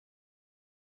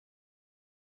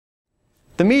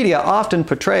The media often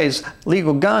portrays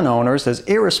legal gun owners as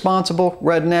irresponsible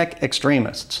redneck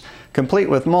extremists,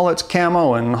 complete with mullets,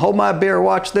 camo, and hold my beer,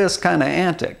 watch this kind of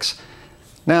antics.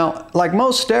 Now, like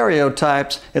most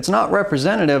stereotypes, it's not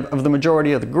representative of the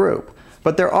majority of the group.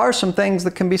 But there are some things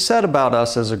that can be said about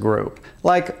us as a group,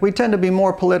 like we tend to be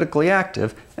more politically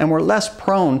active and we're less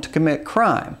prone to commit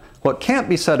crime. What can't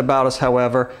be said about us,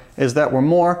 however, is that we're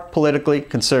more politically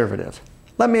conservative.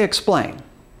 Let me explain.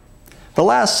 The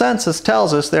last census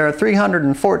tells us there are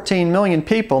 314 million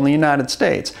people in the United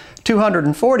States,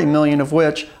 240 million of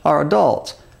which are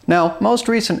adults. Now, most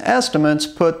recent estimates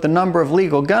put the number of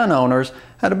legal gun owners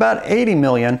at about 80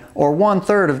 million, or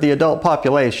 1/3 of the adult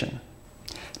population.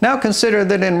 Now consider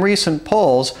that in recent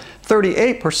polls,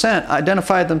 38%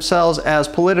 identified themselves as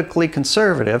politically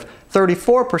conservative,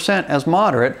 34% as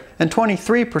moderate, and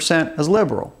 23% as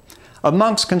liberal.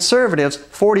 Amongst conservatives,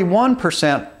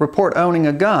 41% report owning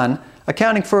a gun,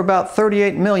 accounting for about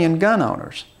 38 million gun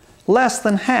owners. Less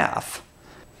than half.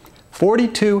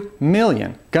 42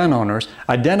 million gun owners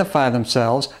identify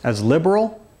themselves as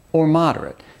liberal or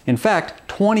moderate. In fact,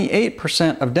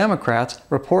 28% of Democrats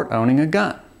report owning a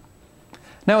gun.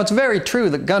 Now, it's very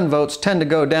true that gun votes tend to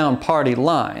go down party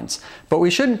lines, but we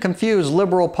shouldn't confuse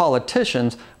liberal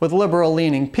politicians with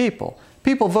liberal-leaning people.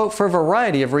 People vote for a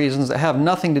variety of reasons that have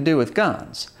nothing to do with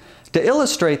guns. To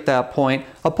illustrate that point,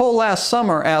 a poll last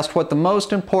summer asked what the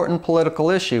most important political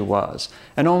issue was,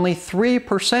 and only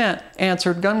 3%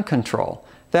 answered gun control.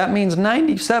 That means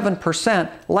 97%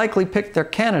 likely picked their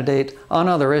candidate on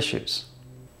other issues.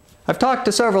 I've talked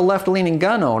to several left-leaning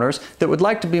gun owners that would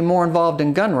like to be more involved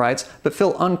in gun rights but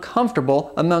feel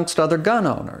uncomfortable amongst other gun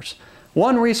owners.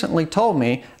 One recently told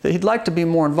me that he'd like to be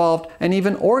more involved and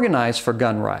even organize for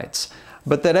gun rights,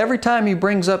 but that every time he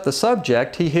brings up the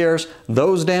subject he hears,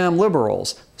 "those damn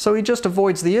liberals," so he just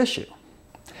avoids the issue.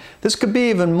 This could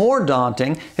be even more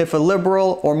daunting if a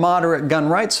liberal or moderate gun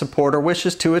rights supporter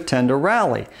wishes to attend a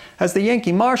rally. As the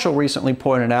Yankee Marshal recently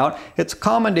pointed out, it's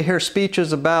common to hear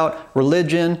speeches about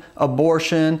religion,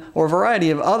 abortion, or a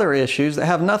variety of other issues that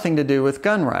have nothing to do with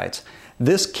gun rights.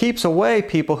 This keeps away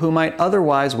people who might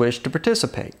otherwise wish to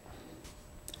participate.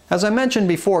 As I mentioned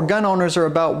before, gun owners are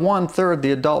about 1/3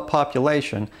 the adult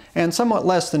population, and somewhat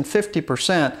less than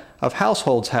 50% of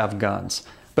households have guns.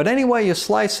 But any way you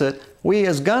slice it, we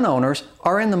as gun owners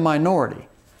are in the minority.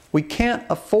 We can't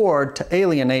afford to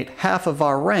alienate half of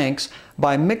our ranks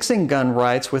by mixing gun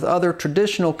rights with other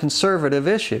traditional conservative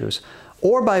issues,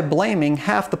 or by blaming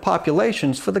half the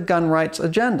populations for the gun rights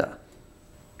agenda.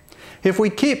 If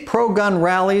we keep pro-gun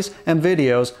rallies and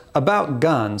videos about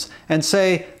guns and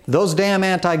say, "those damn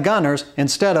anti-gunners"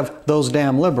 instead of "those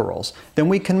damn liberals," then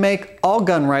we can make all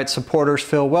gun rights supporters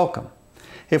feel welcome.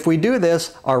 If we do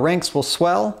this, our ranks will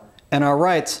swell and our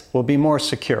rights will be more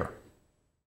secure.